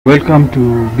Welcome to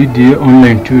BDA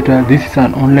Online Tutor. This is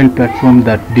an online platform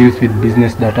that deals with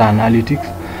business data analytics.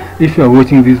 If you are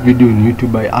watching this video on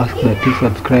YouTube, I ask that you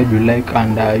subscribe, you like,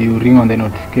 and you ring on the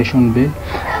notification bell.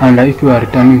 And if you are a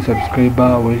returning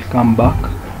subscriber, welcome back.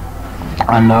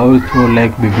 And also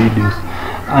like the videos.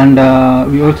 And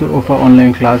we also offer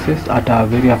online classes at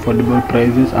very affordable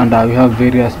prices, and we have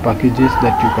various packages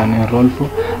that you can enroll for.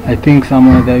 I think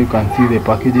somewhere there you can see the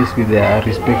packages with their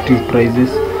respective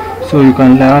prices, so you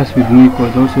can liaise with me,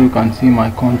 because also you can see my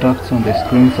contacts on the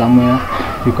screen somewhere.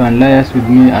 You can liaise with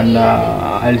me, and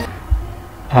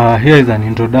here is an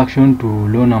introduction to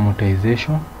loan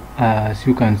amortization. As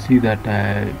you can see that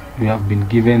we have been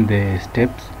given the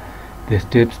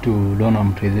steps to loan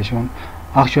amortization.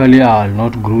 Actually, I'll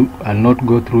not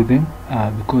go through them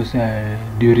because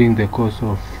during the course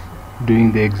of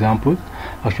doing the examples,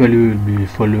 actually we will be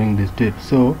following the steps.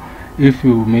 So if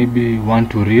you maybe want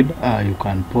to read, you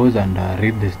can pause and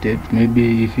read the steps.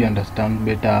 Maybe if you understand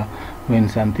better when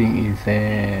something is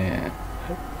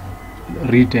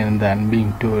written than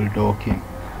being told. Okay,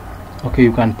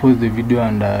 you can pause the video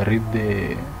and read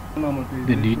the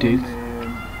details.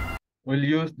 We'll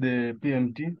use the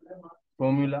PMT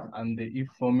formula and the if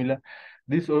formula.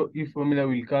 This if formula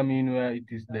will come in where it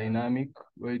is dynamic,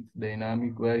 where it's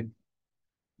dynamic, where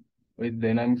it's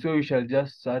dynamic. So we shall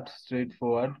just start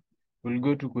straightforward. We'll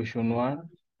go to question 1,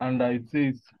 and it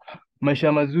says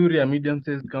Maisha Mazuri, a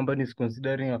medium-sized company, is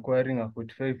considering acquiring a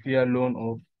 45-year loan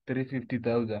of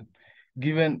 350,000.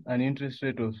 Given an interest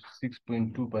rate of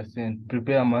 6.2%,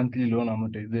 prepare a monthly loan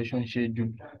amortization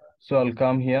schedule. So I'll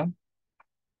come here,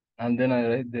 and then I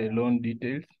write the loan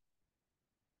details.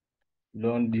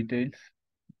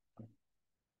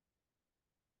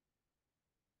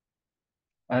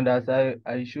 And as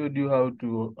I showed you how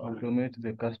to automate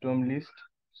the custom list,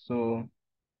 so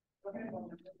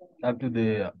up to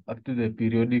the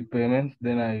periodic payments,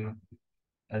 then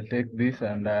I'll take this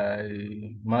and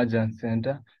I merge and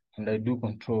center, and I do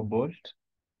control bolt.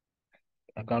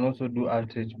 I can also do Alt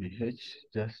HBH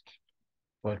just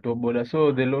for top border.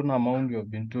 So the loan amount you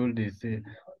have been told is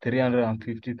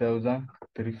 350,000,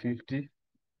 350.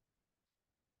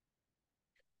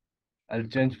 I'll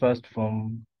change first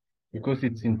from, because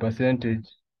it's in percentage,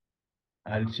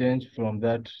 I'll change from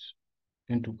that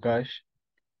into cash.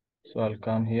 So I'll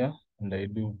come here and I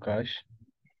do cash.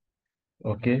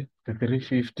 Okay, the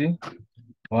 350,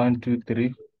 1, 2,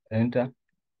 3, enter.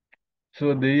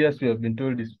 So the years we have been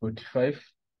told is 45,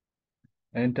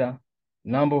 enter.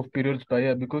 Number of periods per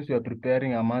year, because you are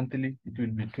preparing a monthly, it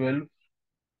will be 12.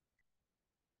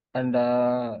 And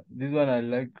this one I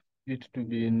like it to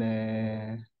be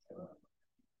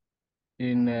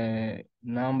in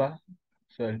number,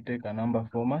 so I'll take a number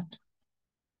format.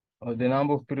 Or the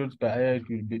number of periods per year, it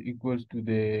will be equals to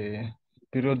the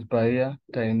periods per year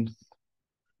times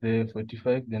the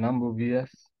 45, the number of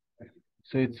years.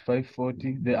 So it's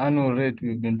 540. The annual rate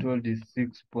we've been told is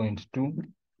 6.2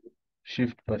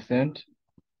 shift percent.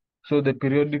 So the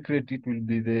periodic rate, it will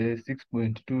be the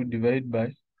 6.2 divided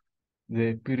by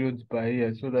the periods per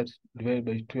year. So that's divided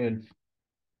by 12.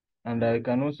 And I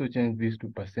can also change this to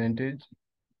percentage,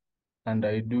 and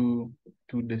I do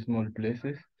 2 decimal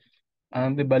places.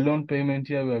 And the balloon payment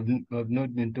here, we have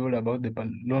not been told about the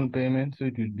balloon payment, so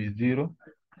it will be 0.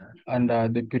 And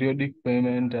the periodic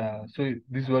payment, so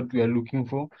this is what we are looking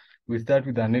for. We start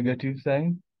with a negative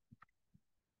sign,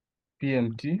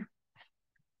 PMT.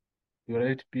 You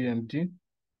write PMT,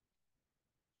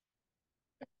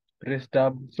 press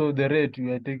tab. So the rate,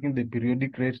 we are taking the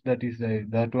periodic rate, that is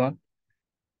that one,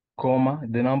 comma,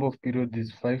 the number of periods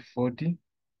is 540,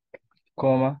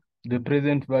 comma, the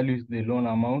present value is the loan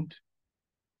amount,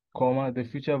 comma, the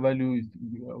future value is,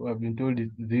 we have been told, is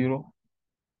 0,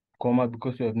 comma,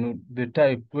 because we have not the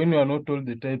type. When we are not told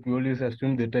the type, we always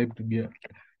assume the type to be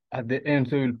at the end,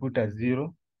 so we'll put a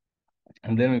 0,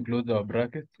 and then we close our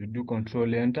brackets. We do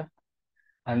control enter,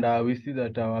 and we see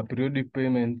that our periodic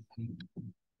payments,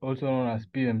 also known as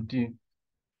PMT,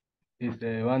 is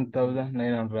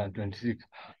 1,926.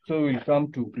 So we'll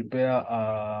come to prepare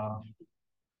a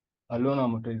loan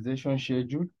amortization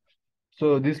schedule.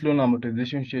 So this loan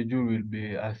amortization schedule will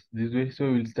be as this way.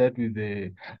 So we'll start with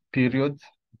the periods.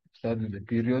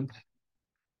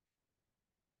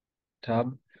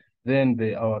 Tab, then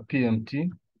our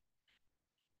PMT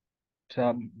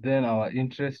tab, then our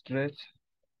interest rate,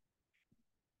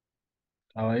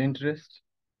 our interest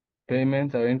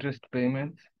payments,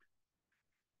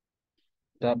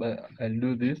 tab. I'll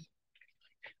do this,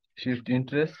 shift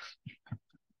interest,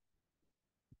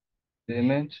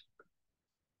 payments.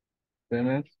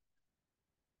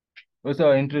 Also,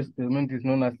 our interest payment is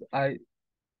known as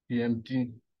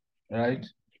IPMT, right?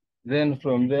 Then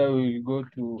from there, we will go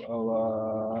to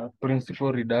our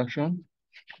principal reduction.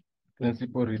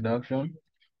 Principal reduction.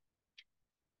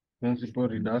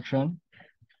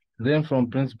 Then from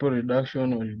principal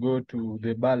reduction, we'll go to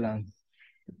the balance.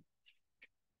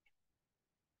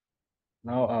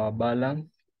 Now our balance,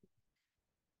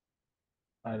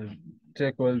 I'll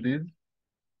take all these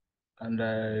and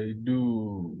I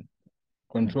do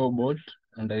control bolt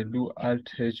and I do alt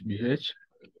HBH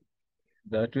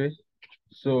that way.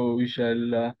 So we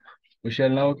shall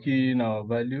now key in our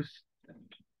values.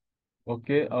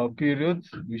 Okay, our periods,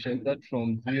 we shall start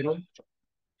from 0,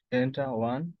 enter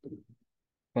 1,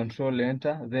 control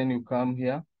enter, then you come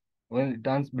here. When it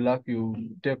turns black, you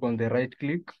take on the right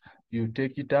click, you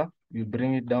take it up, you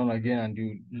bring it down again and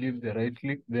you leave the right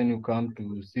click, then you come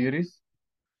to series,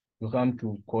 you come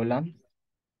to columns,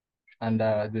 and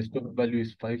the stop value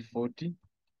is 540,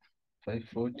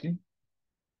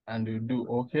 and you do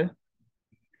okay.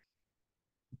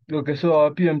 Okay, so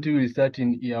our PMT will start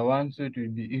in year 1, so it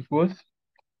will be equals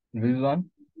this one.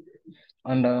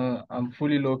 And I'm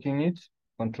fully locking it,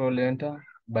 control enter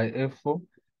by F4.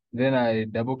 Then I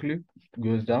double click, it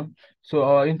goes down. So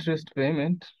our interest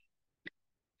payment,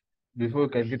 before we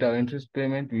calculate our interest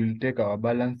payment, we will take our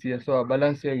balance here. So our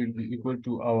balance here will be equal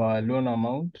to our loan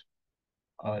amount,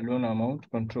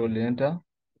 control enter.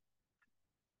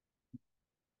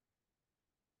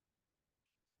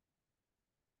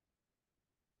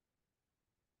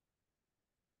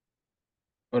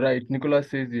 All right, Nicholas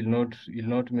says he'll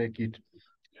not make it.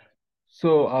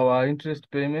 So our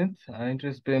interest payments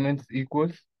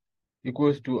equals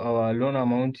to our loan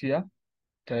amount here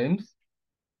times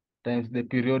the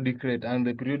periodic rate, and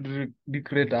the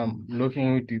periodic rate I'm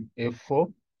looking with is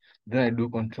F4. Then I do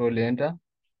control enter.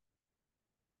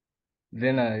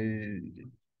 Then I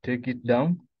take it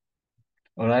down.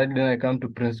 All right, then I come to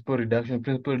principal reduction.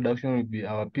 Principal reduction will be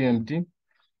our PMT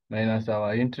minus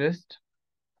our interest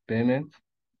payments.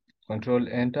 Control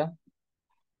enter.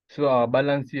 So our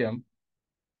balance here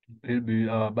will be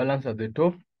our balance at the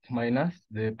top minus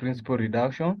the principal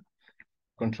reduction.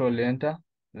 Control enter.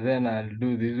 Then I'll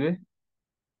do this way.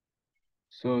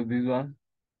 So this one,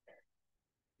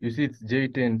 you see it's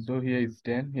J10. So here is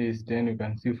 10, here is 10. You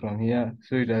can see from here.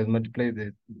 So it has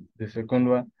multiplied the second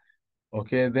one.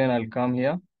 Okay, then I'll come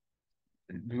here.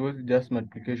 Because just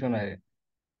multiplication, I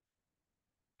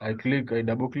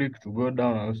double click to go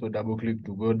down, I also double click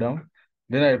to go down.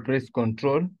 Then I press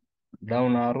control,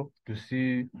 down arrow to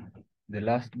see the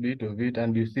last bit of it,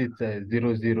 and you see it's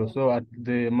 0, 0. So at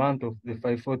the month of the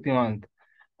 540 month,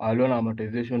 our loan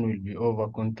amortization will be over.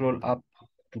 Control up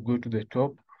to go to the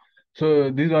top. So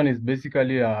this one is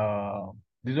basically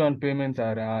this one payments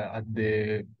are at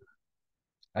the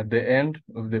end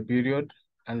of the period,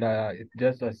 and it's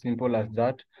just as simple as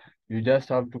that. You just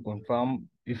have to confirm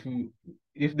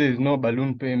if there is no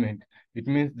balloon payment, it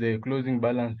means the closing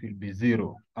balance will be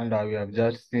 0, and we have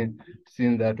just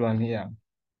seen that one here.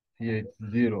 Here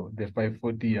it's 0, the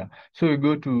 540 year. So we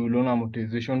go to loan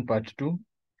amortization part 2.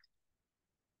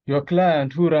 Your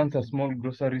client who runs a small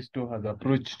grocery store has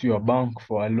approached your bank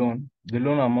for a loan. The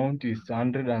loan amount is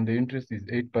 100 and the interest is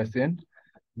 8%.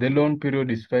 The loan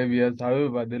period is 5 years.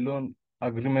 However, the loan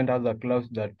agreement has a clause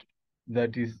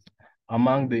that is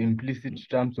among the implicit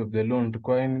terms of the loan,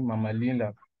 requiring Mama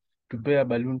Linda to pay a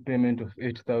balloon payment of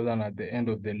 8,000 at the end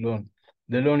of the loan.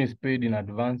 The loan is paid in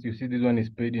advance. You see this one is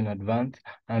paid in advance,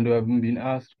 and we have been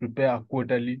asked to prepare a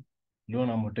quarterly loan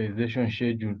amortization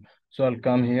schedule. So I'll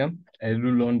come here, I'll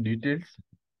do loan details.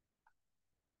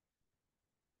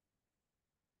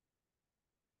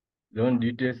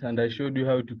 And I showed you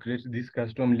how to create this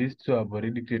custom list. So I've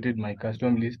already created my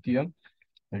custom list here.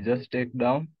 I'll just take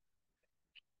down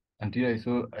until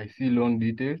I see loan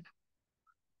details.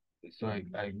 So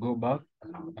I go back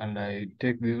and I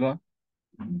take this one.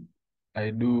 I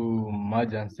do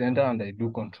merge and center and I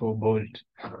do control bolt.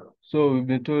 So we've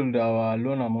been told our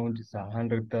loan amount is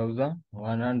 100,000,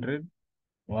 100,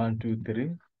 1, 2,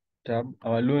 3. Tab.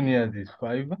 Our loan years is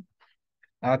 5.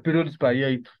 Our periods per year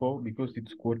is 4 because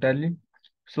it's quarterly.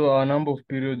 So our number of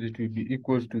periods, it will be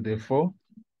equals to the 4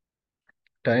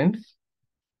 times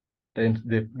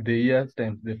the years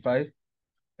times the 5.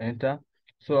 Enter.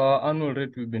 So our annual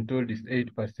rate we've been told is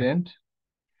 8%.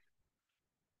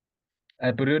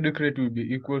 Our periodic rate will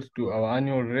be equals to our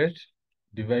annual rate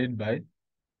divided by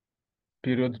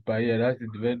periods per year. That is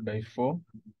divided by 4.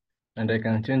 And I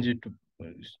can change it to,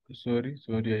 sorry,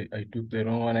 I took the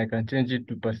wrong one. I can change it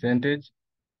to percentage.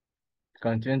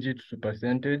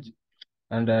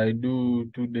 And I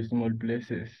do 2 decimal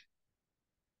places.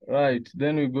 Right,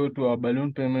 then we go to our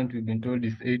balloon payment. We've been told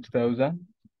is 8,000.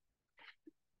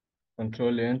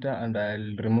 Control enter, and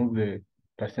I'll remove the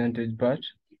percentage part.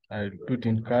 I'll put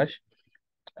in cash,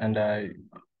 and I'll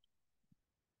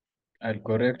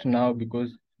correct now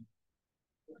because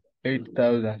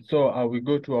 8,000. So we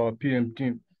go to our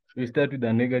PMT. We start with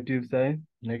a negative sign,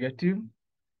 negative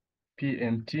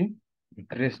PMT. We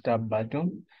press tab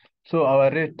button. So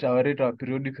our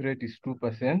periodic rate is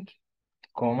 2%,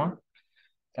 comma.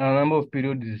 Our number of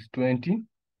periods is 20,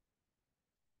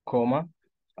 comma.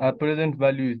 Our present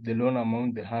value is the loan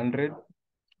amount, the 100,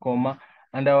 comma.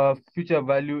 And our future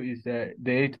value is the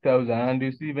 8,000. And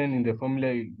you see, even in the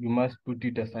formula, you must put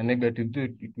it as a negative, so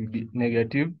it will be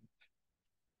negative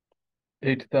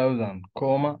 8,000,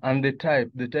 comma. And the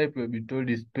type will be told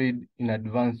is paid in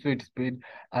advance, so it's paid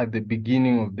at the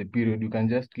beginning of the period. You can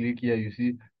just click here, you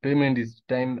see payment is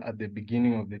timed at the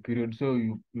beginning of the period. So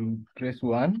you press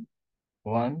 1,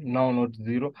 now not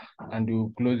 0, and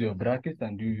you close your brackets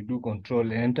and you do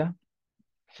control enter.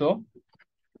 So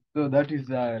that is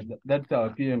that's our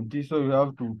PMT. So we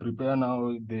have to prepare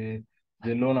now the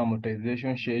loan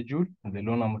amortization schedule.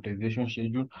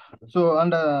 So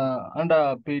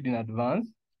under paid in advance,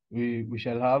 we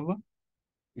shall have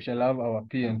our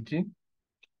PMT.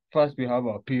 First we have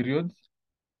our periods.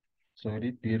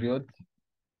 Periods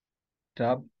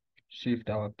tab, shift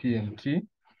our PMT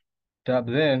tab.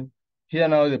 Then here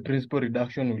now the principal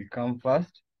reduction will come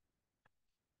first,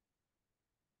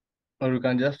 or you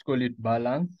can just call it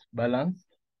balance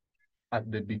at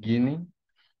the beginning.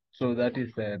 So that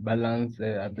is balance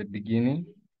at the beginning.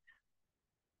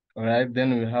 All right,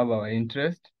 then we have our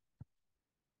interest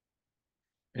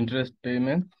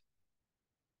payments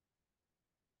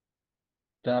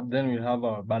tab. Then we have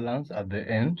our balance at the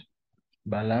end,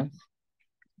 balance.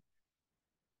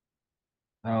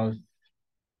 Now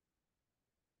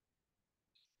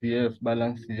CF,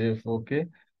 balance CF, okay.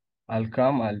 I'll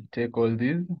take all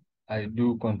these. I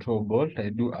do control bolt, I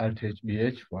do alt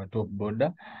HBH for top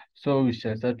border. So we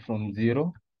shall start from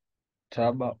 0,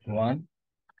 tab 1,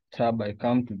 tab, I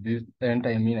come to this end,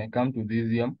 I come to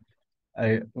this here.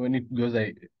 When it goes,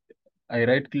 I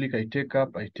right click, I take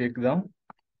up, I take down.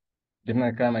 Then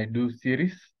I do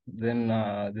series. Then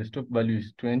the stop value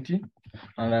is 20.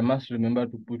 And I must remember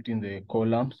to put in the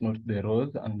columns, not the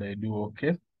rows, and I do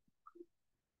okay.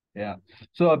 Yeah.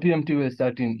 So our PMT will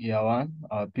start in year 1.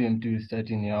 Our PMT will start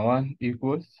in year 1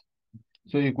 equals.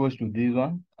 So equals to this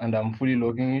one. And I'm fully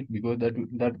logging it because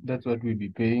that's what we'll be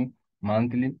paying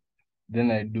monthly.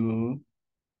 Then I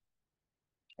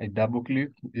double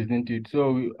click, isn't it?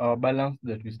 So our balance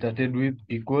that we started with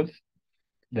equals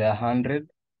the 100,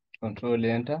 control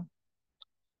enter.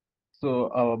 So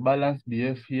our balance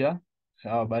BF here,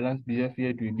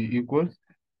 it will be equals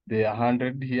the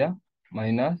 100 here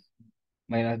minus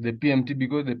the PMT,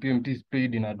 because the PMT is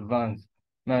paid in advance.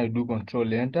 Now I do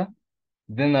control enter.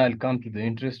 Then I'll come to the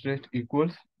interest rate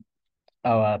equals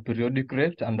our periodic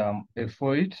rate, and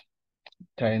for it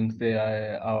times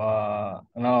our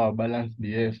balance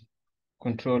BF,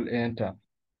 control enter.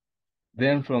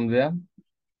 Then from there,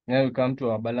 now we come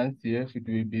to our balance CF. It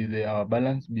will be our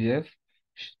balance BF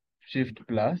shift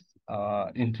plus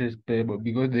our interest payable,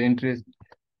 because the interest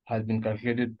has been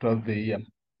calculated throughout the year.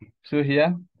 So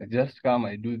here, I just come,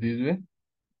 I do this way.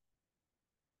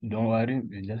 Don't worry,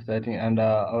 we're just starting. And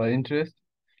our interest,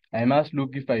 I must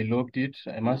look if I locked it.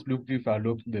 I must look if I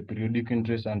locked the periodic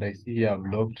interest, and I see here I've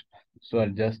locked. So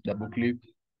I'll just double click.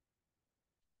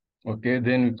 Okay,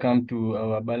 then we come to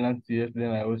our balance CF. Then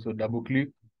I also double click.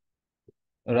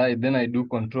 Right, then I do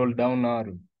control down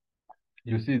arrow.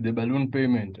 You see the balloon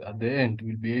payment at the end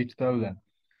will be 8,000.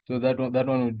 So that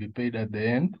one will be paid at the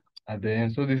end.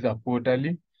 So these are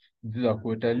quarterly. These are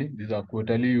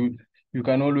quarterly. You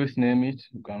can always name it.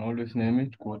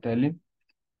 Quarterly.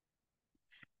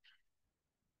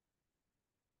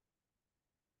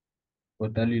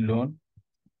 Quarterly loan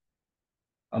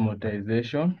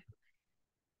amortization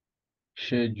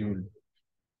schedule.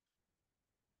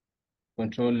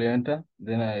 Control enter.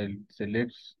 Then I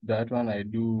select that one. I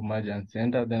do merge and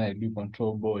center. Then I do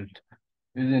control bolt.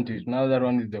 Isn't it? Now that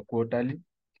one is the quarterly,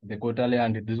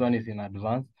 and this one is in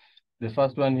advance. The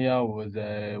first one here was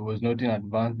not in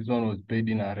advance. This one was paid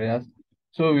in arrears.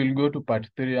 So we'll go to part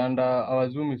 3, and our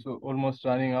Zoom is almost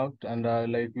running out, and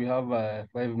like we have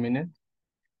 5 minutes.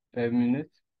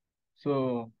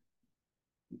 So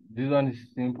this one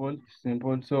is simple.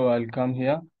 So I'll come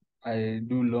here. I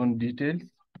do loan details.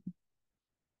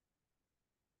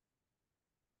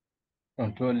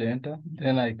 Control enter.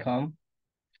 Then I come,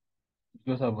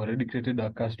 because I've already created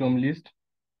a custom list.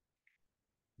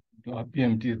 Our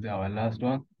PMT is our last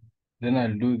one. Then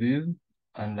I'll do this,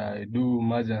 and I do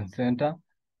merge and center.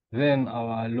 Then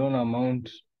our loan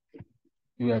amount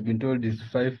we have been told is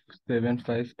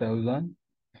 575,000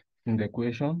 in the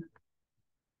question,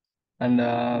 and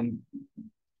a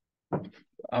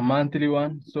monthly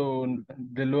one. So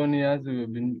the loan years we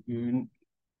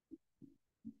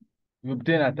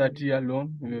obtain a 30-year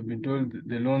loan. We have been told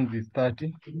the loan is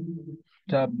 30.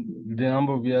 Tab the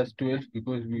number of years 12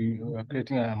 because we are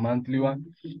creating a monthly one.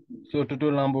 So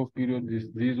total number of periods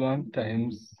is this one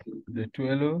times the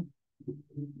 12.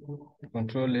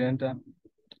 Control enter.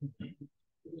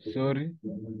 Sorry,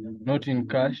 not in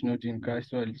cash,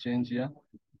 so I'll change here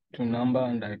to number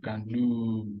and I can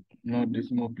do no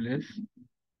decimal place.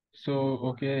 So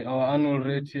okay, our annual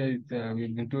rate here is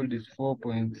we've been told is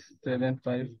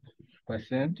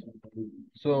 4.75%.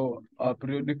 So our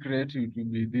periodic rate it will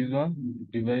be this one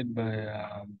divided by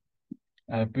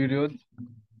periods.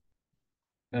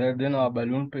 Then our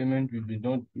balloon payment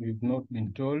we've not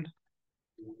been told.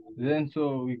 Then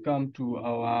so we come to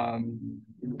our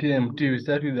PMT. We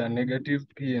start with a negative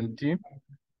PMT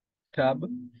tab,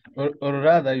 or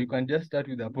rather you can just start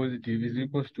with a positive is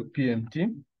equals to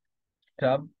PMT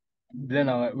tab. Then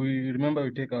we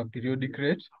take our periodic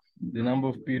rate. The number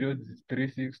of periods is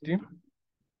 360.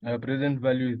 Our present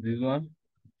value is this one.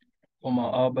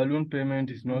 Our balloon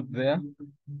payment is not there.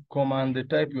 And the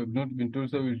type we have not been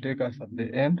told, so we'll take us at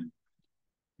the end.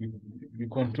 You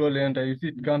control enter. You see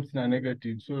it comes in a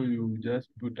negative, so you just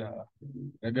put a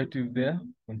negative there.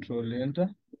 Control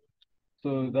enter.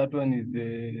 So that one is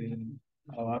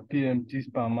our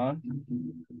PMTs per month,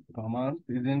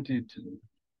 isn't it?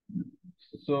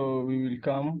 So we'll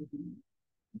come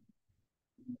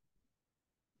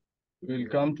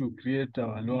to create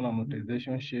our loan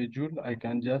amortization schedule. I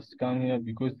can just come here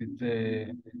because it's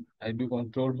I do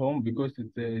control home because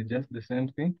it's just the same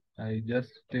thing. I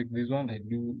just take this one, I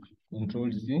do control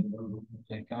C.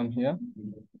 I come here,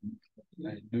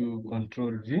 I do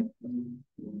control V,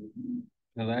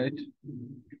 right?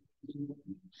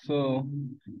 So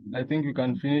I think you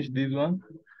can finish this one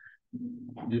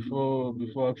before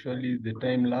actually the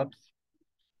time lapse,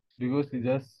 because it's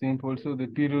just simple. So the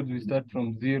periods we start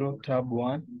from 0, tab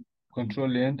 1,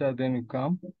 control enter, then you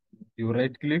come, you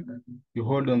right click, you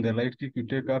hold on the right click, you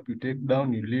take up, you take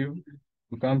down, you leave,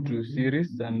 you come to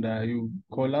series and you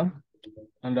column,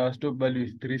 and our stop value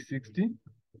is 360,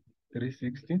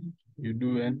 you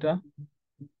do enter.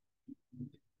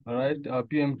 All right, our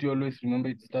PMT always remember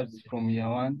it starts from year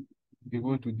 1, you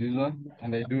go to this one,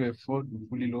 and I do F4 to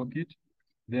fully lock it.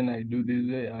 Then I do this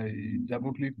way, I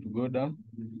double click to go down.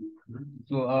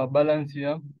 So our balance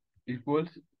here equals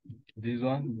this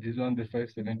one, the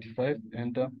 575,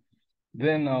 enter.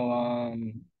 Then our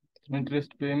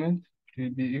interest payment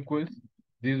will be equals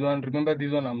this one. Remember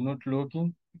this one I'm not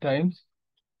locking, times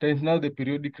now the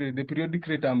periodic rate. The periodic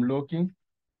rate I'm locking,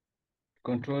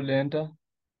 control enter.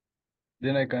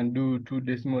 Then I can do 2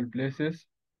 decimal places.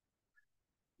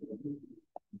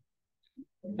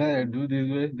 Then I do this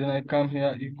way. Then I come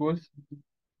here equals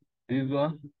this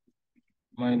one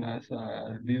minus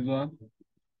this one.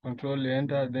 Control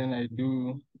enter. Then I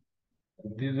do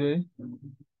this way.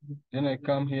 Then I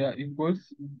come here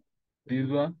equals this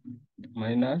one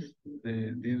minus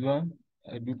this one.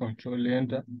 I do control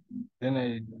enter. Then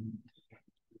I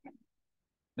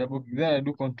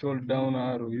do control down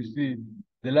arrow. You see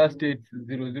the last state is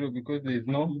 0 because there is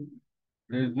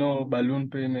no balloon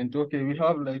payment. Okay, we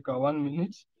have like 1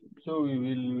 minute, so we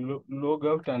will log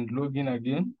out and log in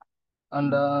again.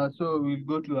 And so we'll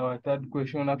go to our third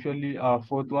question, actually our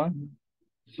fourth one.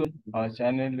 So our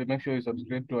channel, make sure you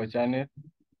subscribe to our channel.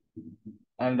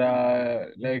 And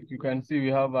like you can see, we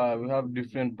have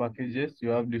different packages. You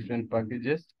have different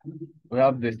packages. We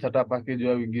have the starter package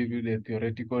where we give you the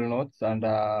theoretical notes, and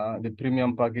the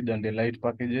premium package and the light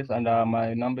packages. And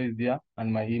my number is there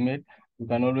and my email. You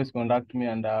can always contact me,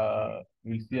 and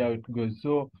we'll see how it goes.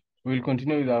 So we'll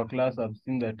continue with our class. I've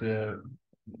seen that the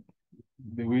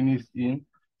win is in.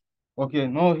 Okay,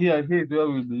 now here is where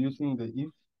we'll be using the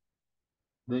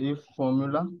if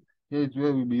formula. Here is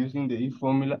where we'll be using the if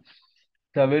formula.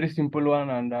 It's a very simple one,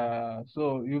 and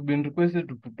so you've been requested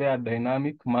to prepare a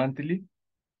dynamic monthly,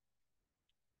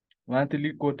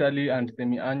 quarterly, and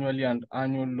semi-annually and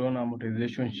annual loan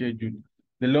amortization schedule.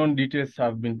 The loan details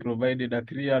have been provided: a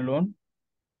 3-year loan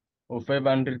of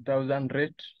 500,000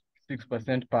 rate,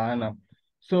 6% per annum.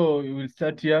 So we will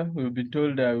start here. We'll be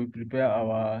told we prepare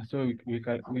our, so we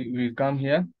come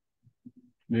here.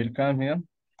 We'll come here.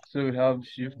 So we have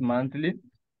shift monthly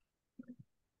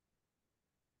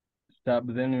tab,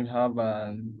 then we have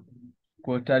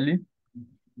quarterly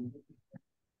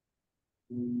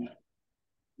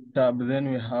tab, then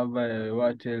we have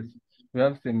what else? We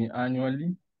have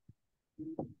semi-annually,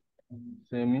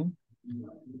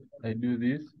 I do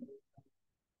this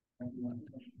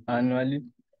annually.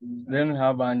 Then we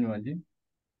have annually,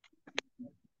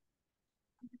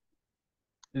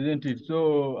 isn't it?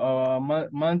 So our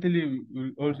monthly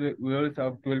we also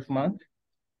have 12 months.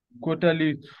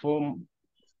 Quarterly is 4,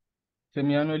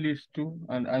 semi-annually is 2,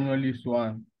 and annually is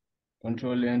 1.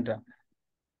 Control enter.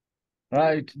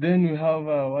 Right, then we have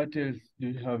what else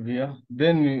do we have here?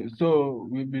 Then so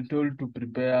we've been told to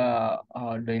prepare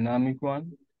our dynamic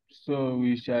one. So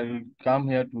we shall come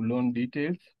here to loan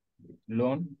details,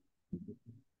 loan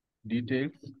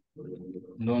details,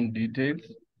 loan details,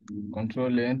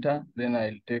 control enter. Then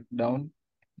I'll take down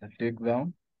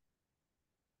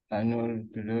annual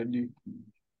periodic.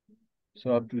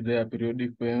 So up to their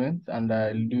periodic payments, and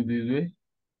I'll do this way.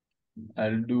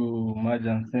 I'll do merge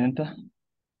and center.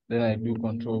 Then I do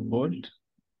control bolt.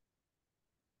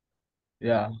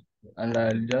 Yeah, and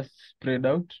I'll just spread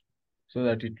out so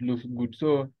that it looks good.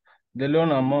 So the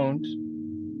loan amount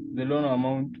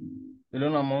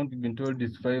we've been told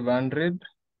is 500.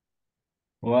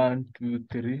 1, 2,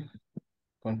 3.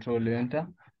 Control enter.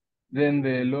 Then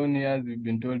the loan years we've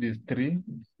been told is 3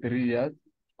 years.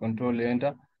 Control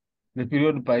enter. The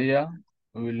period per year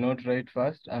we will not write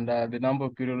first, and the number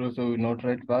of period also will not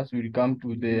write first. We'll come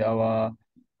to our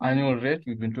annual rate.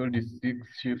 We've been told is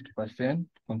 6%.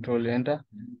 Control enter.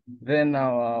 Then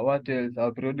our what else?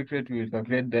 Our periodic rate we will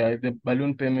calculate there. The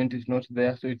balloon payment is not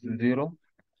there, so it's 0.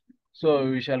 So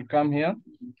we shall come here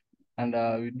and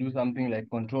we do something like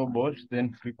control bolt,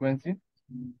 then frequency.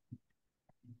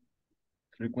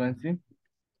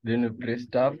 Then we press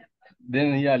tab.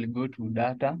 Then here I'll go to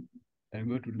data. I'll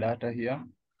go to data here.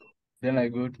 Then I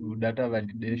go to data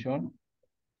validation.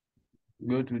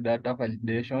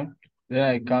 Then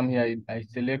I come here, I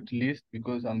select list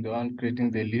because I'm the one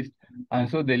creating the list. And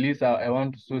so the list, I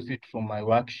want to source it from my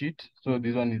worksheet. So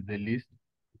this one is the list.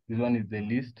 This one is the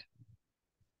list.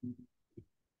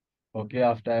 Okay,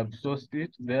 after I've sourced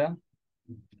it there,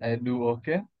 I do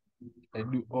okay.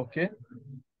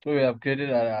 So we have created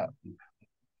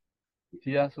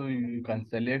here, so you can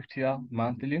select here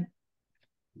monthly.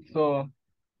 So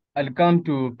I'll come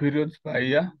to periods per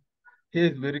year. Here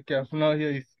is very careful. Now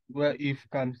here is where if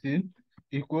comes in,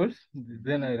 equals.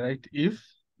 Then I write if.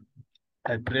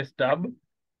 I press tab.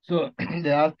 So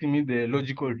they ask me the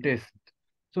logical test.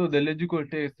 So the logical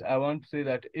test, I want to say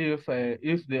that if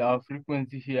our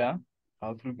frequency here,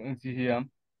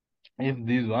 if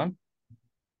this one,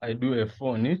 I do a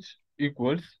 4 on it,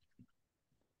 equals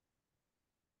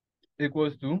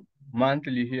to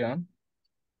monthly here.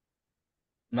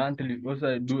 Monthly,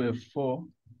 also I do a 4.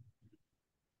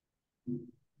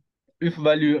 If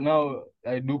value, now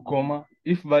I do comma.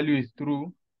 If value is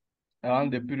true, I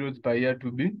want the periods per year to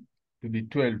be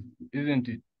 12, isn't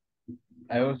it?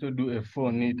 I also do a 4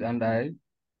 on it, and I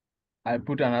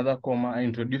put another comma, I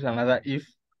introduce another if,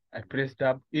 I press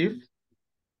tab if.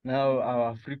 Now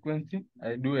our frequency,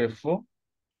 I do a 4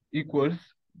 equals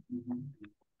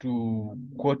to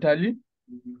quarterly,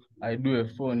 I do a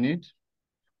 4 on it,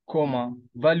 comma,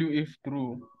 value if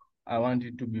true, I want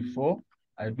it to be 4,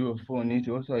 I do a 4 on it,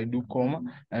 also I do comma,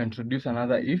 I introduce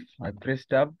another if, I press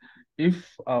tab.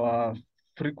 If our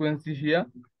frequency here,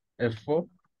 F4,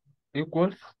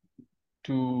 equals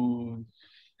to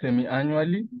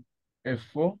semi-annually,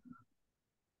 F4,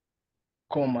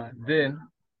 comma, then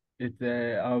it's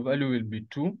our value will be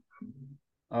 2.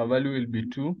 Our value will be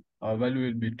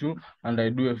 2, and I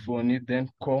do a 4 on it, then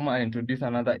comma, I introduce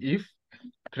another if,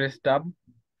 press tab.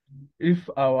 If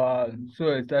our,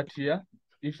 so I start here,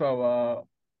 if our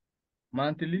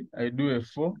monthly, I do a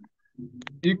 4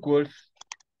 equals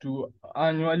to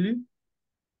annually,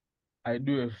 I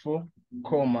do a 4,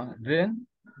 comma, then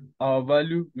our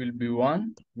value will be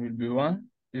 1,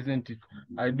 isn't it?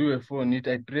 I do a 4 on it,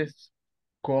 I press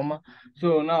comma.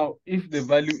 So now if the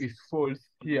value is false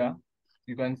here,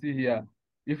 you can see here,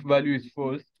 if value is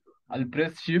false, I'll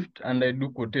press shift and I do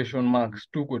quotation marks,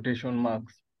 2 quotation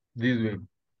marks this way.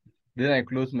 Then I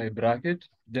close my bracket,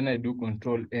 then I do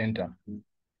control enter.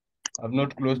 I've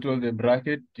not closed all the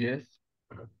bracket, yes,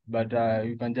 but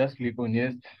you can just click on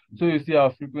yes. So you see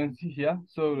our frequency here.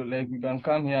 So like we can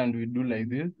come here and we do like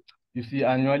this. You see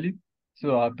annually.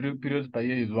 So our periods per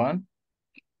year is 1.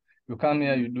 You come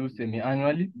here, you do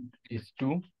semi-annually, is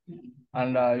 2.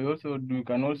 And you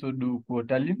can also do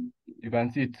quarterly. You can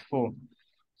see it's 4.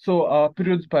 So our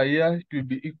periods per year will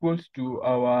be equals to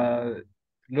our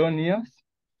loan years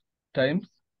times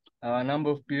our number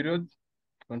of periods,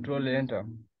 control enter.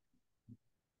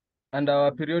 And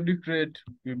our periodic rate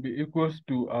will be equals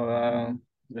to our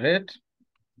rate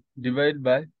divided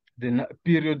by the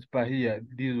periods per year.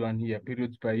 This one here,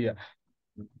 periods per year.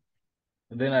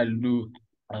 Then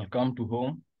I'll come to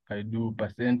home, I do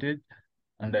percentage,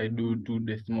 and I do 2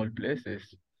 decimal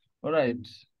places. All right,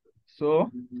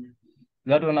 so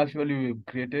that one actually we've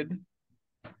created.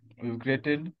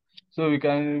 So we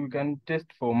can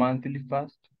test for monthly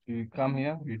first. We come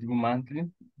here, we do monthly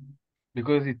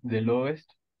because it's the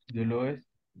lowest. You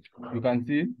can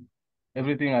see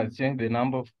everything has changed. The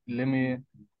number of, let me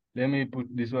put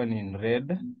this one in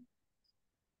red.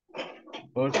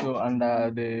 Also under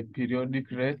the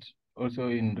periodic rate, also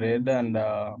in red, and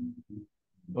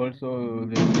also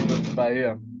the period per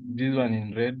year. This one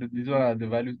in red. These one are the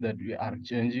values that we are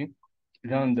changing.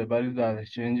 These are the values that are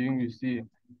changing. You see,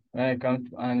 when I come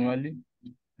to annually,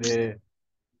 the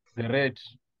rate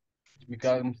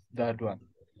becomes that one.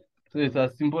 So it's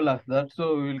as simple as that.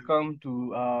 So we will come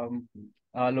to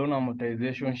our loan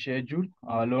amortization schedule,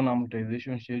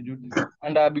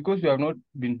 And because we have not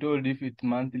been told if it's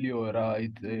monthly or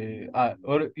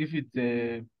if it's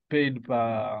paid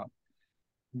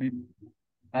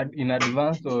in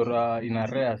advance or in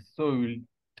arrears. So we'll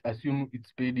assume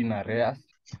it's paid in arrears.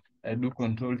 I do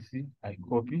Control C, I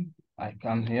copy, I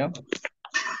come here,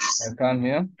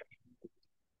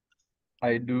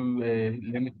 I do,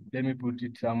 let me put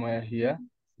it somewhere here.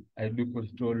 I do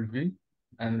Control V,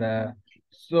 and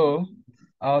so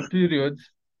our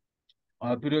periods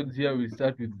here will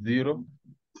start with 0,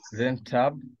 then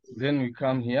tab, then we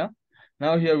come here.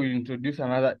 Now here we introduce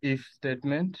another if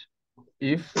statement.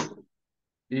 If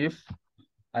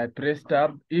I press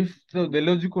tab, so the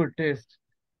logical test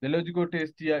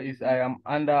here is I am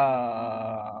under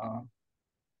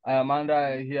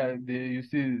here, you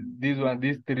see these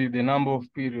three, the number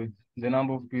of periods.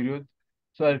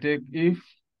 So I'll take if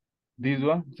this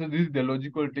one. So this is the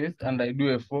logical test, and I do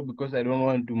a 4 because I don't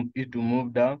want it to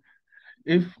move down.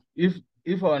 If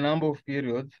our number of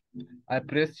periods, I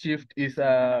press shift, is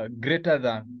greater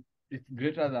than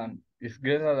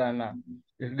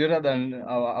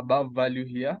our above value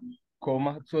here,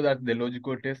 comma, so that's the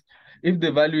logical test. If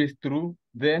the value is true,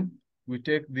 then we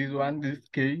take this one, this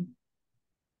K,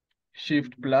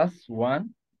 shift plus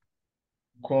 1,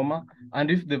 comma,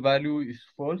 and if the value is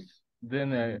false,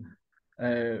 then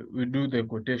we do the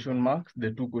quotation marks, the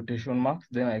 2 quotation marks,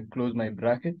 then I close my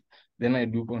bracket, then I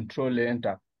do Control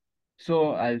Enter.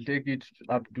 So I'll take it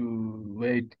up to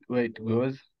where it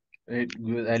goes.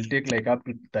 I'll take like up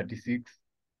to 36.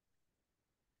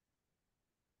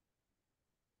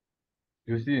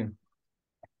 You see,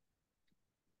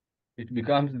 it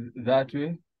becomes that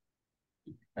way.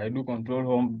 I do Control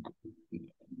Home.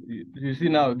 You see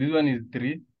now, this one is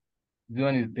 3.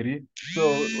 So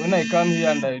when I come here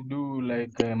and I do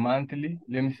like monthly,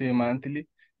 let me say monthly,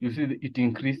 you see it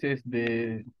increases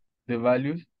the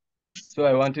values. So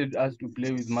I wanted us to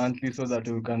play with monthly so that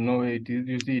we can know where it is.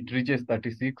 You see it reaches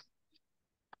 36.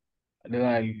 Then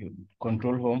I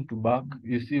Control Home to back.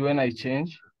 You see when I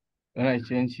change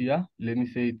here, let me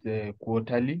say it's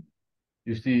quarterly.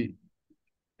 You see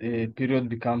the period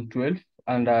become 12,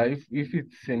 and if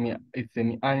it's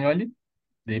semi-annually,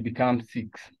 they become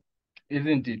 6,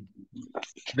 isn't it?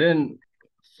 Then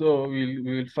so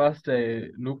we'll first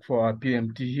look for our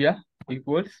PMT here,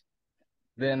 equals,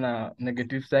 then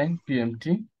negative sign,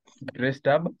 PMT, press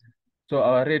tab. So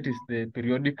our rate is the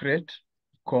periodic rate,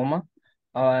 comma.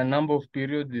 Our number of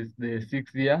periods is the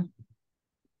 6 year,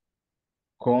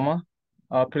 comma.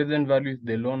 Our present value is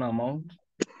the loan amount,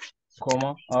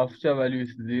 comma. Our future value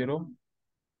is 0,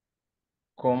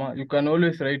 comma. You can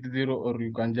always write 0, or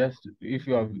you can just, if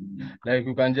you have, like,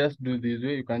 you can just do this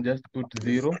way. You can just put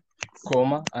 0,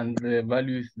 comma, and the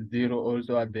value is 0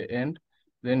 also at the end.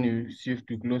 Then you shift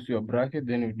to close your bracket,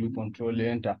 then you do Control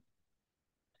Enter.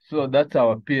 So that's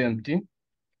our PMT.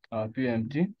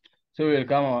 So we'll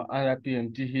come our other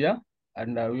PMT here,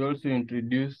 and we also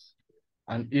introduce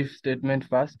an if statement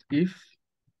first. If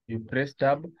you press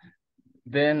tab,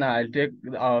 then I'll take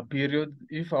our periods.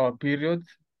 If our periods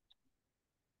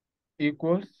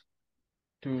equals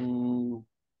to,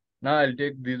 now I'll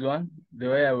take this one, the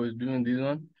way I was doing this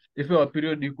one. If our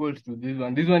period equals to this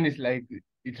one is like,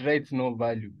 it writes no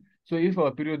value. So if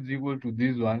our period is equal to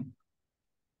this one,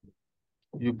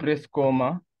 you press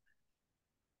comma.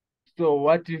 So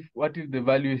what if the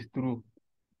value is true?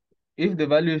 If the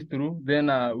value is true,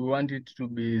 then we want it to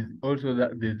be also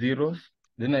the zeros.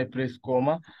 Then I press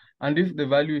comma. And if the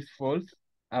value is false,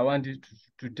 I want it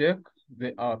to take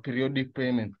the periodic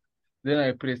payment. Then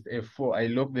I press F4. I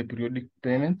lock the periodic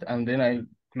payment, and then I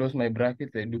close my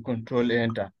brackets. I do Control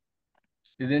Enter.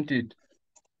 Isn't it?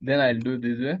 Then I'll do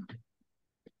this way.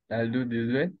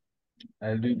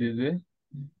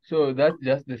 So that's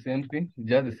just the same thing.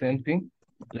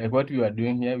 like what we are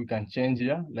doing here, we can change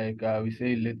here, like we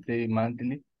say, let's say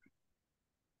monthly.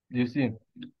 You see,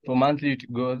 for monthly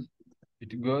it goes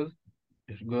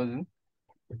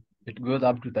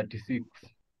up to 36.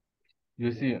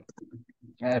 You see,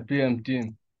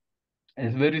 PMT.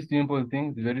 It's very simple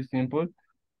thing. It's very simple.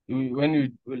 When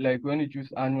you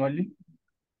choose annually,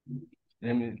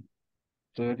 let me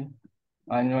sorry,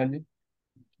 annually,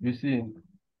 you see,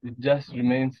 it just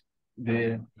remains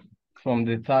the from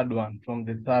the third one.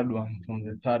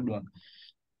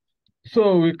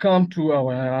 So we come to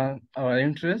our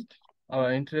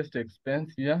interest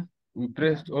expense here. We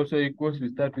pressed also equals, we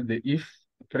start with the if,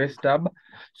 press tab.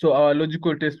 So our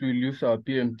logical test will use our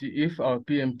PMT. If our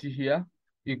PMT here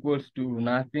equals to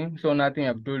nothing, so nothing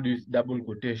I've told you is double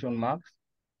quotation marks,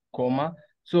 comma.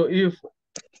 So if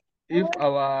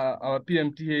our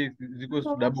PMT here is equals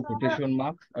to double quotation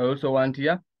marks, I also want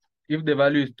here, if the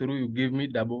value is true, you give me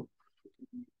double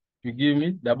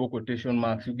quotation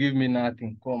marks, you give me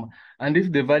nothing, comma. And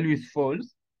if the value is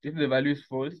false,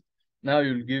 now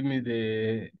you'll give me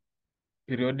the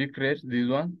periodic rate, this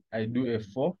one, I do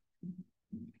F4,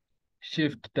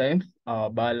 shift times our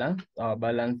balance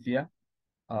here.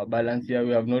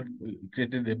 We have not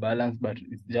created the balance, but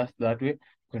it's just that way.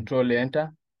 Control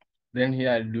enter. Then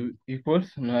here I'll do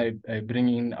equals. Now I bring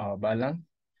in our balance.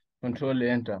 Control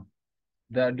enter.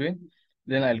 That way.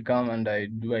 Then I'll come and I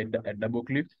do a double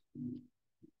click.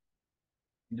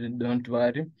 Don't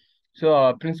worry. So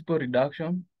our principal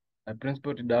reduction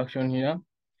here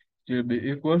will be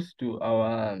equals to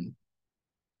our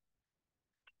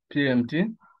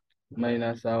PMT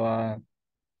minus our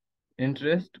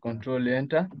interest. Control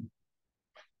enter.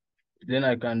 Then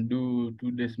I can do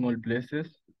 2 decimal places,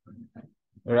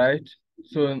 right?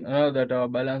 So now that our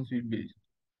balance will be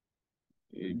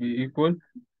equal.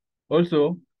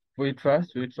 Also, wait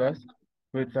first.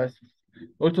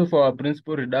 Also for our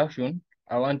principal reduction,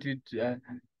 I want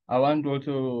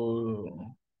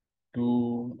also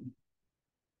to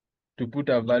put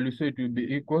a value, so it will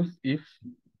be equals if.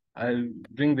 I'll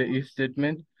bring the if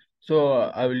statement. So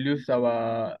I will use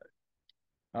our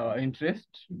interest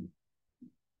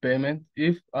payment.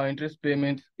 If our interest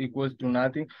payment equals to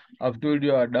nothing, I've told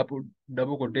you our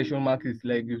double quotation mark is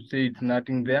like you say it's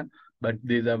nothing there, but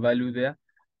there's a value there.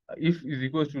 If is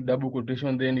equals to double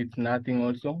quotation, then it's nothing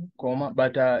also, comma.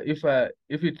 But if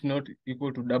it's not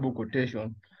equal to double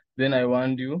quotation, then I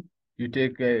want you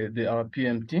take our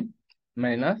PMT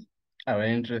minus our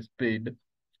interest paid.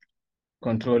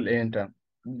 Control enter.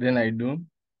 Then I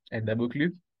double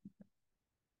click.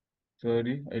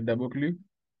 Sorry, I double click.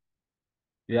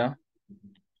 Yeah.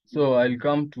 So I'll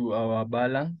come to our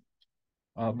balance.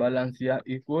 Our balance here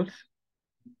equals.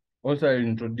 Also, I'll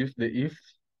introduce the if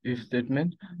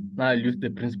statement. Now I'll use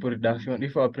the principal reduction.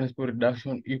 If our principal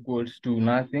reduction equals to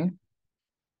nothing,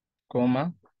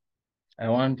 comma, I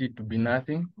want it to be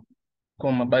nothing,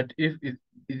 comma. But if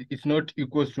it's not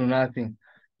equals to nothing,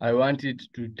 I want it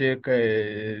to take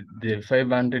the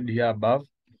 500 here above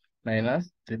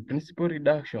minus the principal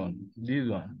reduction, this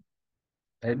one.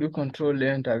 I do control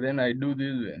enter, then I do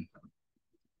this one.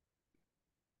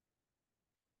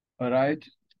 All right.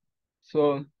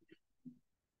 So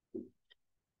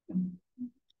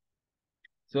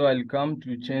I'll come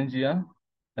to change here.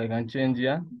 I can change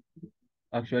here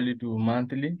actually to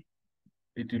monthly.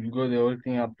 It will go the whole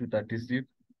thing up to 36.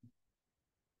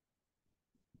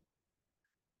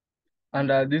 And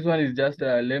this one is just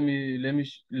let me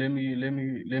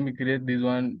create this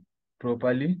one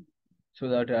properly, so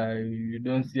that you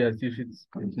don't see as if it's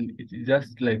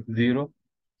just like 0.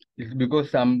 It's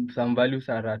because some values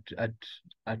are at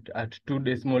 2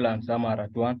 decimal and some are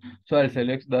at 1. So I'll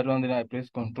select that one, then I press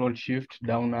Control Shift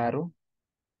down arrow.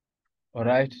 All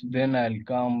right, then I'll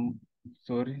come,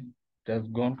 sorry, it has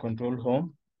gone, Control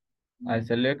Home. I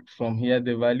select from here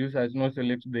the values. I not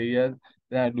select the years.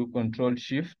 Then I do Control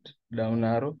Shift down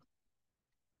arrow.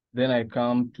 Then I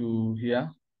come to here.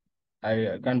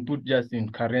 I can put just in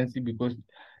currency because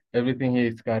everything here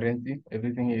is currency. I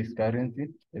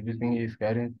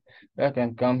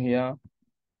can come here.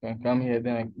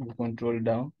 Then I do Control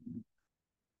down.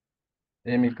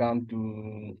 Let me come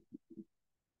to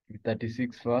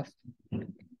 36 first.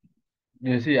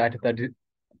 You see at 36,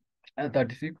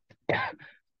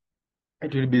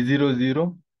 it will be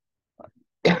 00.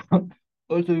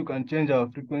 Also, you can change our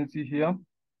frequency here.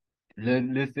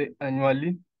 Let's say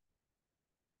annually.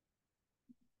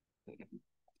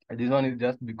 This one is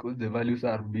just because the values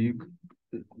are big.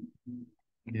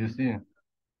 You see,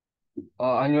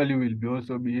 annually will be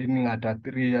also beginning at a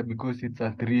 3 year because it's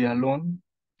a 3 year loan.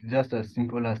 Just as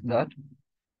simple as that.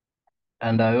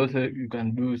 And I also you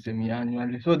can do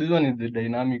semi-annually. So this one is the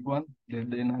dynamic one. The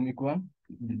dynamic one.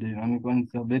 The dynamic one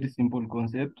is a very simple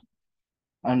concept.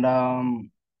 And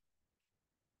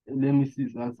let me see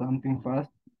something first.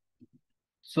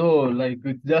 So like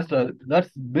it's just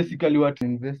that's basically what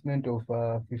investment of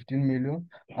 15 million.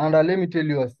 And let me tell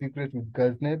you a secret with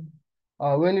KASNEB.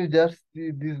 When you just see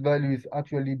this value is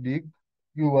actually big,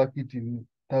 you work it in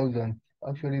thousands.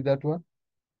 Actually, that one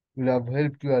will have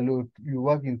helped you a lot. You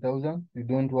work in thousands, you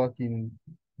don't work in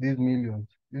these millions,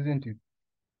 isn't it?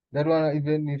 That one,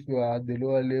 even if you are at the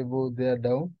lower level, they are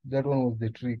down. That one was the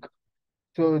trick.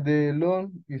 So the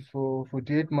loan is for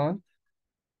 48 months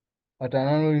at an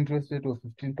annual interest rate of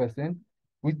 15%,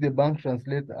 which the bank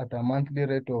translates at a monthly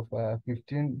rate of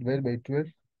 15 divided by 12.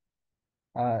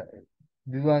 Uh,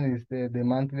 this one is the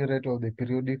monthly rate of the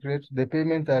periodic rate. The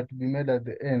payments are to be made at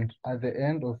the end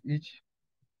of each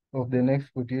of the next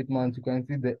 48 months. You can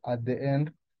see the at the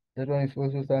end. That one is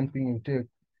also something you take.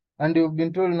 And you've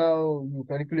been told now you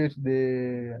calculate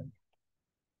the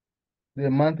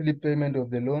monthly payment of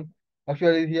the loan.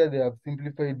 Actually, here they have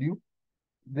simplified you.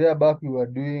 There back we were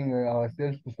doing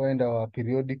ourselves to find our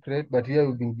periodic rate, but here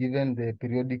we've been given the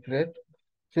periodic rate.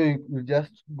 So you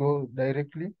just go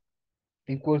directly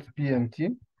equals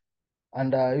PMT.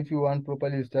 And if you want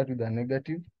properly, you start with a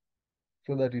negative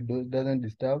so that it doesn't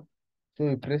disturb. So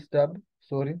you press tab,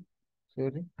 sorry,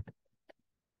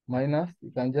 minus.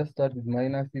 You can just start with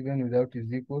minus even without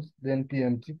is equals, then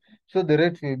PMT. So the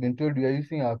rate we've been told we are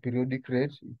using our periodic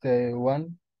rate. It's a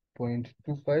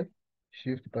 1.25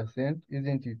 shift percent,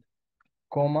 isn't it?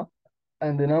 Comma.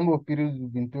 And the number of periods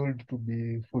we've been told to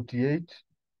be 48,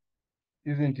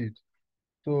 isn't it?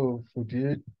 So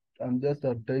 48, I'm just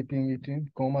typing it in,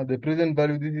 comma. The present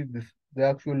value, this is the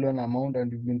actual loan amount,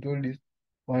 and you've been told is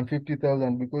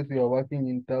 150,000 because we are working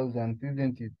in thousands,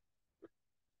 isn't it?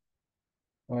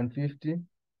 150,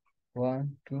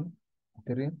 1, 2,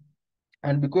 3.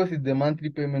 And because it's the monthly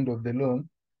payment of the loan,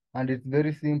 and it's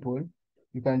very simple,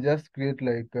 you can just create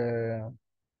like,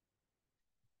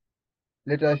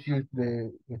 let us use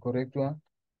the correct one,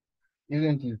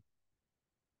 isn't it?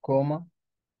 Comma,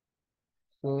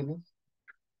 sorry.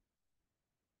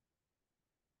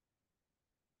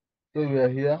 So we are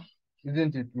here,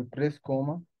 isn't it? We press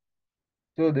comma.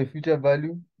 So the future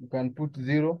value, you can put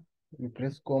 0, you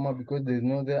press comma because there is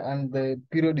no there, and the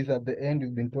period is at the end,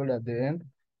 you've been told at the end.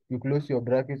 You close your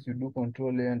brackets, you do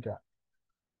control enter.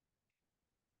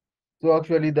 So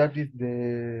actually that is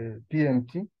the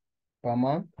PMT per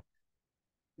month,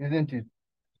 isn't it?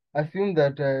 Assume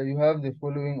that you have the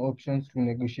following options to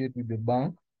negotiate with the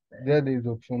bank. There is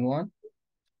option 1,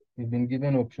 you've been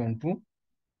given option 2,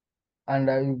 and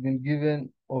you've been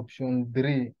given option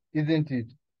 3, isn't it?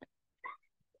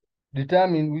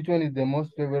 Determine which one is the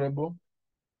most favorable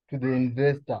to the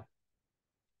investor.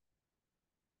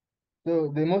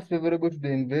 So the most favorable to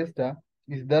the investor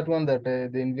is that one that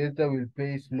the investor will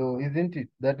pay slow, isn't it?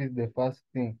 That is the first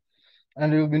thing.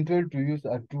 And you've been told to use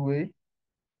a two-way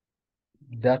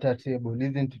data table,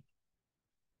 isn't it?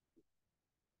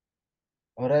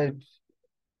 All right.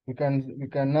 We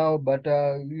can now, but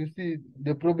you see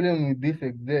the problem with this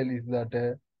Excel is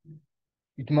that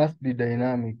it must be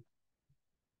dynamic.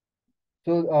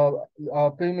 So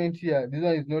our payment here, this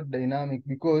one is not dynamic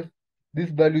because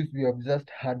these values we have just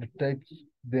had typed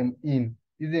them in,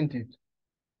 isn't it?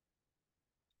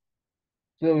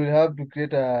 So we'll have to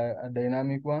create a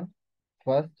dynamic one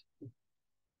first,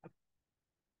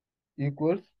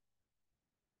 equals,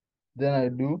 then I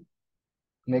do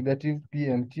negative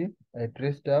PMT, I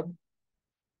press tab.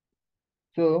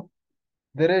 So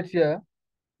the rate here,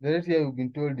 we've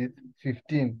been told is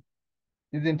 15,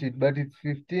 isn't it? But it's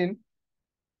 15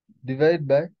 divided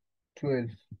by 12,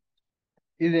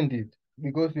 isn't it?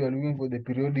 Because we are looking for the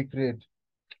periodic rate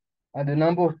and the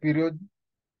number of periods,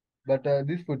 but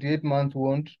this 48 months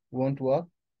won't work.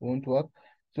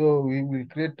 So we will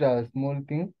create a small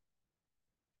thing.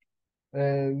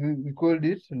 We called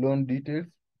it loan details.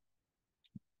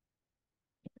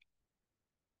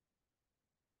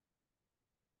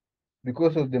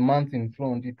 Because of the months in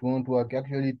front, it won't work.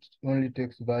 Actually, it only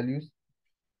takes values.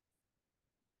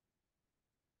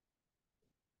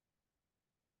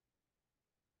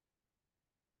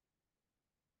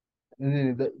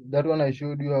 That one I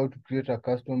showed you how to create a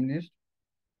custom list.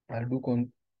 I'll do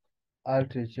Alt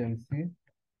HMC,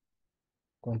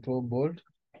 Control Bold.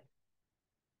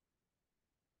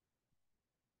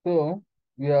 So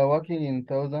we are working in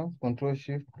thousands, Control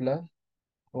Shift plus.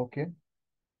 Okay.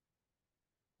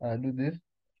 I'll do this.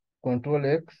 Control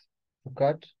X to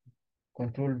cut,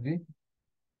 Control V.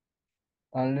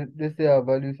 And let's say our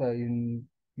values are in,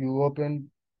 you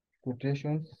open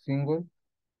quotations, single,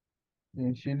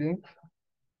 in shillings,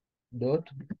 dot,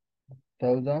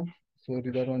 thousand.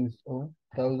 Sorry, that one is all,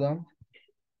 thousand.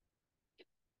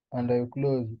 And I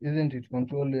close, isn't it?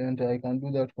 Control enter. I can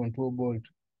do that, control bolt.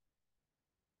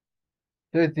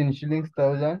 So it's in shillings,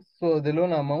 thousand. So the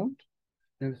loan amount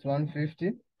is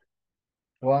 150,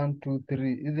 1, 2,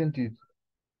 3, isn't it?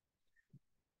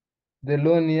 The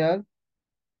loan years,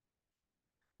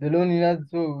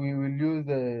 so we will use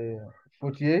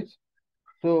 48.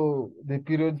 So the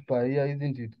periods per year,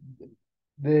 isn't it?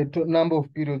 The number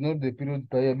of periods, not the periods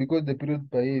per year, because the periods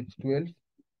per year is 12.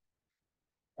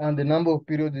 And the number of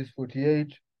periods is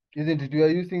 48, isn't it? We are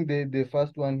using the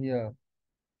first one here,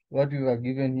 what we were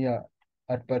given here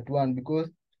at part one, because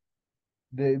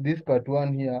this part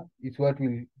one here is what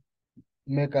will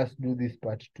make us do this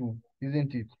part two,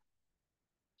 isn't it?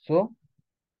 So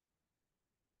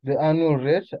the annual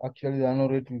rate, actually the annual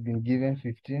rate we've been given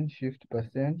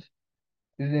 15%,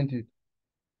 isn't it?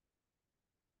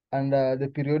 And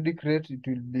the periodic rate, it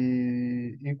will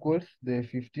be equals the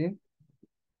 15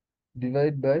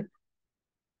 divided by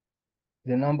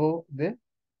the number, the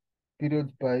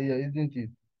periods per year, isn't it?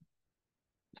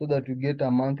 So that you get a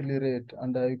monthly rate,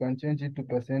 and you can change it to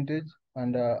percentage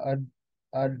and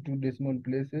add two decimal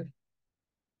places.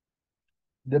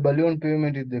 The balloon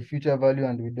payment is the future value,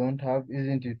 and we don't have,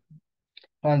 isn't it?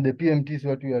 And the PMT is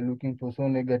what we are looking for. So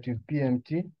negative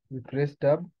PMT, we press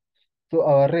tab. So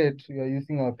our rate, we are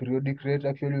using our periodic rate.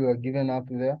 Actually, we are given up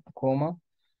there, comma.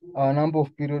 Our number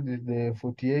of periods is the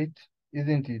 48,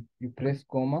 isn't it? You press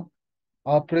comma.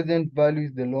 Our present value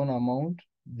is the loan amount,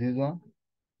 this one.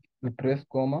 You press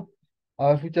comma.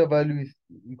 Our future value is,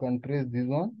 you can press this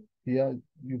one. Here,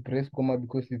 you press comma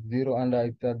because it's 0, and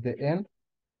it's at the end.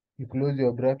 You close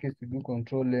your brackets to do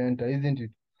control enter, isn't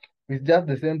it? It's just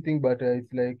the same thing, but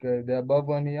it's like the above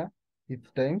one here.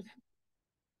 It's times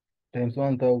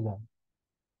 1,000.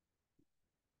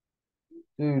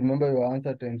 So you remember your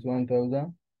answer times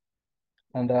 1,000,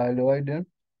 and I'll widen.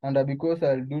 And because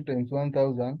I'll do times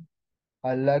 1,000,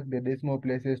 I'll like the decimal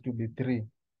places to be 3,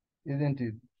 isn't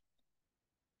it?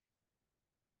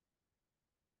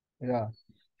 Yeah.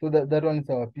 So that one is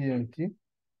our PMT.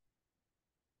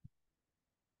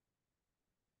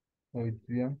 Oh, it's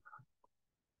here.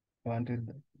 I wanted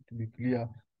to be clear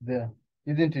there,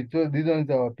 isn't it? So this one is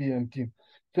our PMT.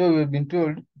 So we've been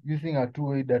told using a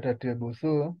two-way data table.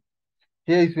 So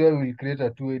here is where we'll create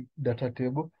a two-way data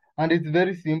table. And it's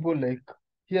very simple. Like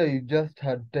here, you just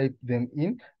had typed them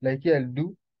in. Like here,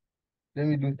 let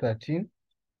me do 13.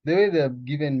 The way they have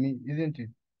given me, isn't it?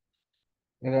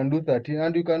 You can do 13,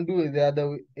 and you can do the other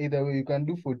way, either way. You can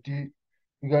do 40,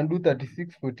 you can do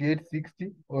 36, 48,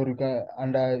 60, or you can,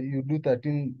 and you do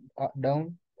 13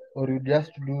 down, or you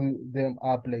just do them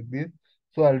up like this.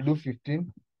 So I'll do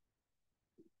 15,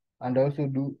 and also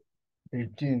do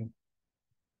 18,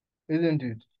 isn't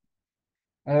it?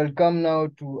 And I'll come now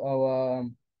to our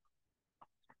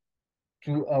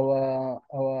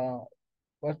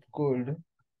what's called,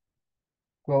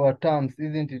 to our terms,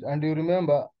 isn't it? And you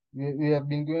remember, we have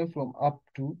been going from up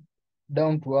to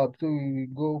down to up. So we will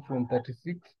go from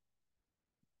 36,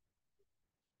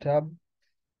 tab,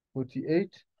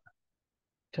 48,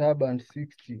 tab, and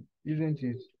 60, isn't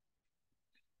it?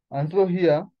 And so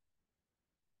here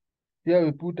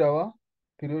we put our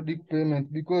periodic payments,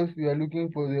 because we are looking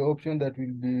for the option that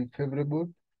will be favorable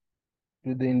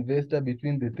to the investor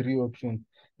between the three options.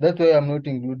 That's why I'm not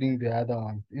including the other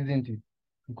ones, isn't it?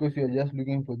 Because we are just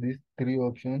looking for these three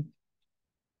options.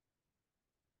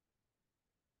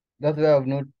 That's why I've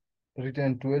not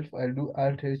written 12. I'll do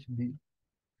Alt H B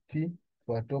P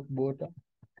for top bottom,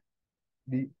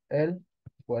 the L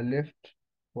for left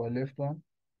one.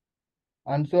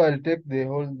 And so I'll take the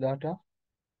whole data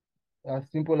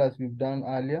as simple as we've done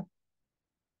earlier.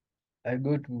 I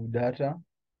go to data,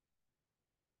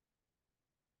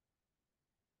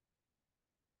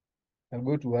 I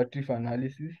go to what if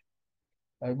analysis,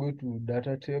 I go to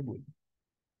data table.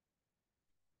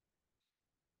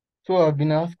 So I've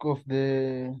been asked of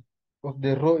the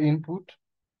raw input,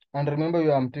 and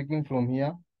remember I'm taking from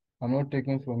here. I'm not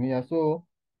taking from here. So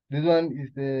this one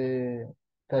is the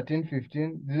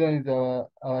 13.15. This one is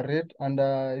our rate, and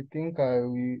I think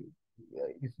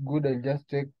it's good. I'll just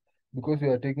take, because we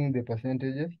are taking the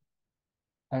percentages,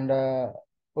 and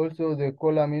also the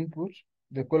column input.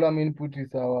 The column input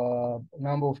is our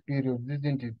number of periods,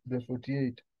 isn't it? The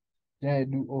 48. Then I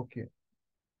do okay.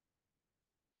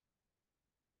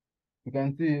 You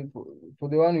can see for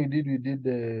the one we did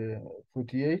the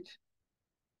 48,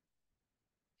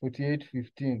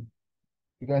 15.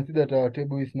 You can see that our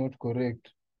table is not correct.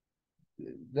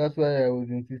 That's why I was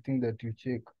insisting that you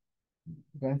check.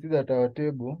 you can see that our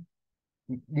table,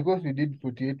 because we did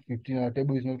 4815, our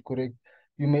table is not correct.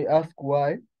 You may ask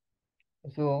why.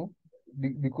 So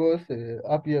because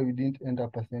up here we didn't enter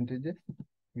percentages,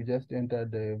 we just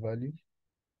entered the values.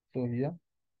 So here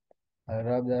I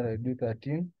rub that, I do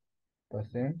 13%,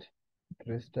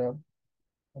 press tab,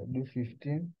 I do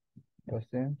 15%, I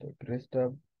press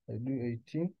tab, I do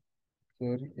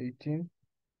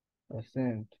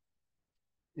 18%,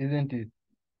 isn't it?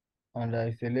 And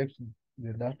I select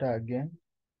the data again.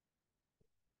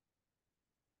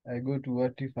 I go to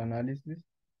what if analysis,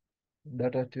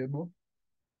 data table.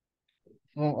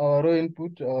 From our row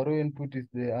input is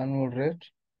the annual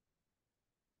rate.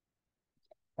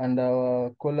 And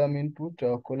our column input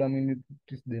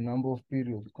is the number of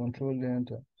periods. Control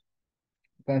enter.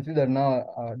 You can see that now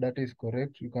our data is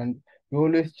correct. You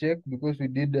always check, because we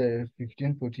did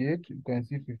 1548. You can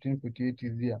see 1548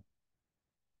 is here,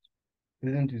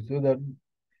 isn't it? So that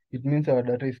it means our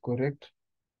data is correct.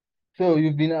 So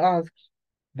you've been asked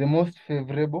the most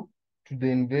favorable to the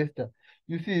investor.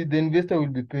 You see, the investor will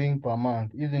be paying per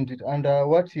month, isn't it? And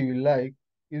what he will like,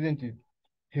 isn't it?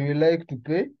 He will like to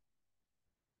pay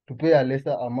a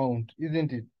lesser amount,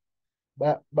 isn't it?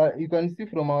 But you can see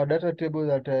from our data table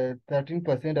that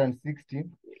 13% and 60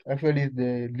 actually is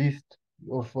the list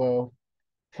of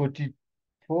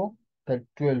 44,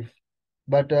 12.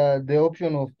 But the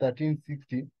option of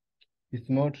 1360 is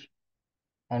not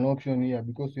an option here,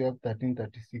 because we have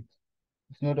 1336.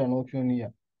 It's not an option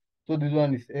here. So this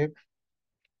one is X.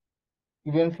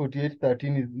 Even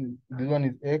 4813 is, this one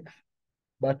is X.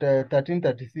 But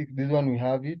 1336, this one we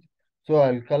have it. So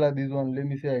I'll color this one. Let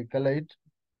me say I color it.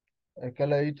 Let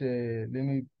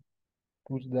me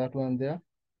put that one there.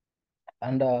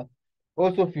 And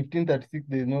also 1536,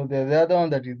 there's the other one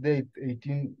that is there, it's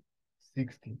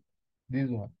 1860. This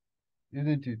one,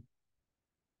 isn't it?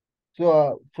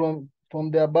 So from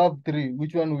the above three,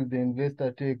 which one will the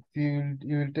investor take? He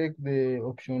will take the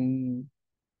option.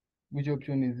 Which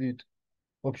option is it?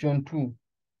 Option 2.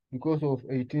 Because of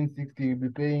 1860, he'll be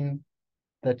paying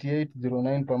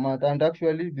 3809 per month. And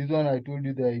actually, this one I told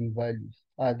you, they're in values.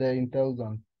 They're in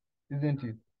thousands, isn't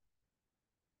it?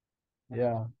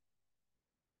 Yeah.